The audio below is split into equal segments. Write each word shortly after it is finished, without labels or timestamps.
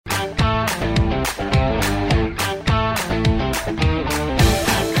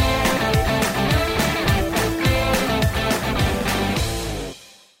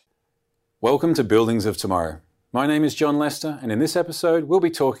Welcome to Buildings of Tomorrow. My name is John Lester, and in this episode we'll be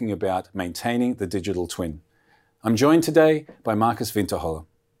talking about maintaining the digital twin. I'm joined today by Markus Winterholer.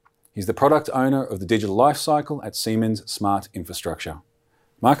 He's the product owner of the digital lifecycle at Siemens Smart Infrastructure.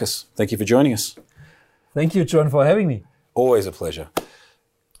 Markus, thank you for joining us. Thank you, John, for having me. Always a pleasure.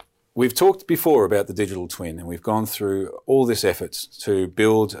 We've talked before about the digital twin, and we've gone through all this effort to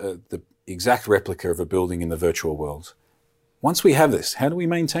build the exact replica of a building in the virtual world. Once we have this, how do we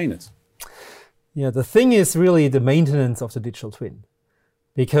maintain it? Yeah, the thing is really the maintenance of the digital twin,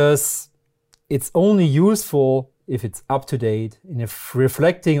 because it's only useful if it's up to date and if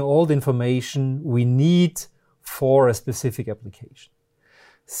reflecting all the information we need for a specific application.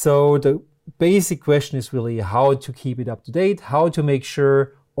 So the basic question is really how to keep it up to date, how to make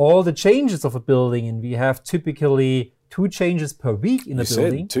sure all the changes of a building, and we have typically 2 changes per week in a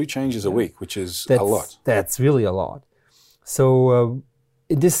building. You said 2 changes a week, which is a lot. That's really a lot. So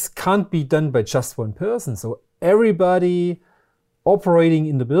this can't be done by just one person. So everybody operating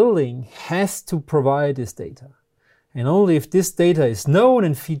in the building has to provide this data. And only if this data is known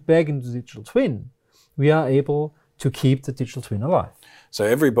and feed back into the digital twin, we are able to keep the digital twin alive. So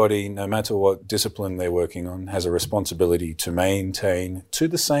everybody, no matter what discipline they're working on, has a responsibility to maintain to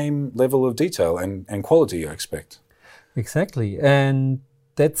the same level of detail and quality, I expect. Exactly. And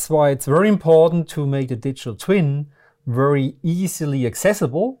that's why it's very important to make the digital twin very easily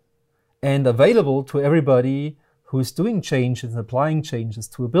accessible and available to everybody who's doing changes and applying changes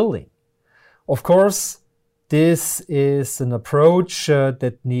to a building. Of course, this is an approach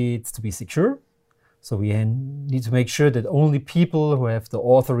that needs to be secure. So we need to make sure that only people who have the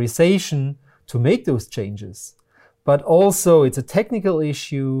authorization to make those changes. But also it's a technical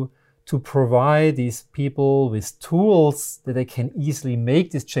issue to provide these people with tools that they can easily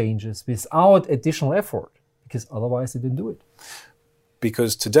make these changes without additional effort, because otherwise they didn't do it.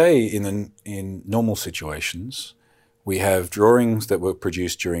 Because today in normal situations, we have drawings that were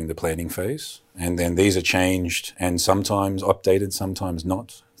produced during the planning phase, and then these are changed and sometimes updated, sometimes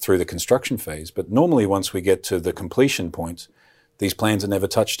not, through the construction phase. But normally once we get to the completion point, these plans are never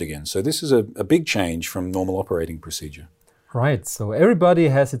touched again. So this is a big change from normal operating procedure. Right, so everybody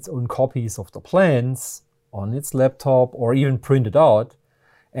has its own copies of the plans on its laptop or even printed out,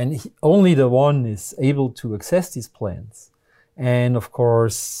 and only the one is able to access these plans. And of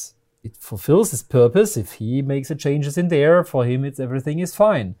course, it fulfills its purpose. If he makes the changes in there, for him everything is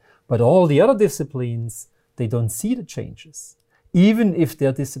fine. But all the other disciplines, they don't see the changes, even if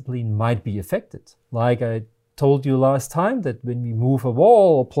their discipline might be affected. Like I told you last time, that when we move a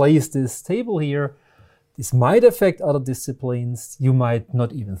wall or place this table here, this might affect other disciplines you might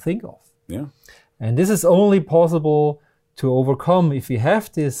not even think of. Yeah. And this is only possible to overcome if we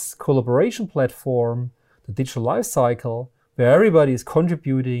have this collaboration platform, the digital lifecycle, where everybody is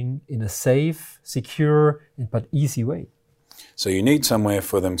contributing in a safe, secure, but easy way. So you need somewhere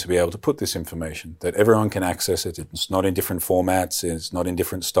for them to be able to put this information, that everyone can access it. It's not in different formats, it's not in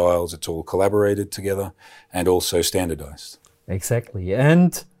different styles, it's all collaborated together and also standardized. Exactly.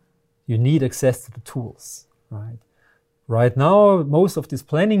 And you need access to the tools, right? Right now, most of these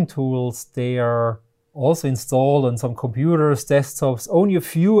planning tools, they are also installed on some computers, desktops. Only a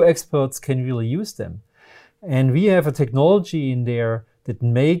few experts can really use them. And we have a technology in there that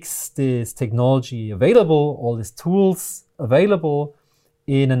makes this technology available, all these tools available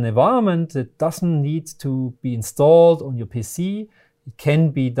in an environment that doesn't need to be installed on your PC. It can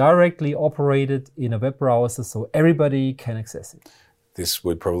be directly operated in a web browser so everybody can access it. This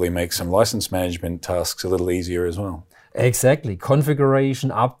would probably make some license management tasks a little easier as well. Exactly. Configuration,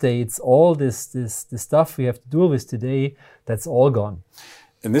 updates, all this stuff we have to deal with today, that's all gone.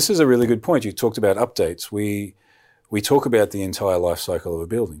 And this is a really good point. You talked about updates. We talk about the entire life cycle of a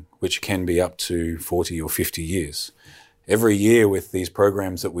building, which can be up to 40 or 50 years. Every year with these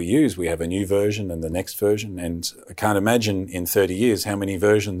programs that we use, we have a new version and the next version. And I can't imagine in 30 years how many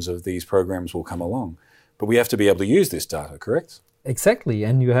versions of these programs will come along. But we have to be able to use this data, correct? Exactly.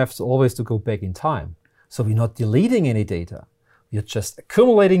 And you have to always go back in time. So we're not deleting any data. We're just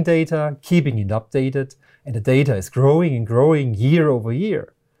accumulating data, keeping it updated, and the data is growing and growing year over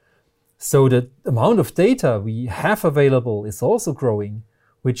year. So the amount of data we have available is also growing,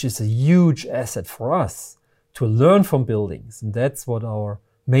 which is a huge asset for us to learn from buildings. And that's what our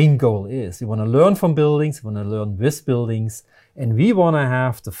main goal is. We want to learn from buildings, we want to learn with buildings, and we want to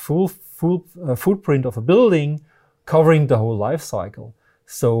have the full footprint of a building covering the whole life cycle.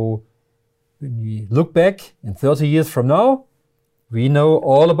 So when we look back in 30 years from now, we know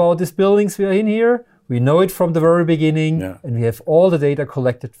all about these buildings we are in here. We know it from the very beginning, and we have all the data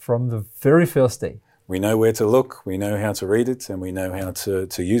collected from the very first day. we know where to look, we know how to read it, and we know how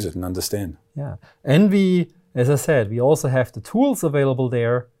to use it and understand. Yeah. And we, as I said, we also have the tools available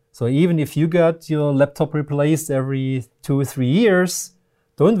there. So even if you got your laptop replaced every 2 or 3 years,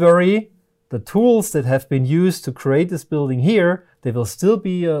 don't worry. The tools that have been used to create this building here, they will still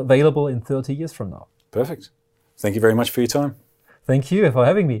be available in 30 years from now. Perfect. Thank you very much for your time. Thank you for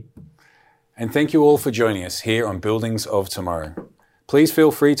having me. And thank you all for joining us here on Buildings of Tomorrow. Please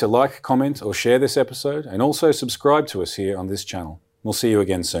feel free to like, comment, or share this episode, and also subscribe to us here on this channel. We'll see you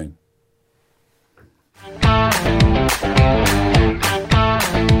again soon.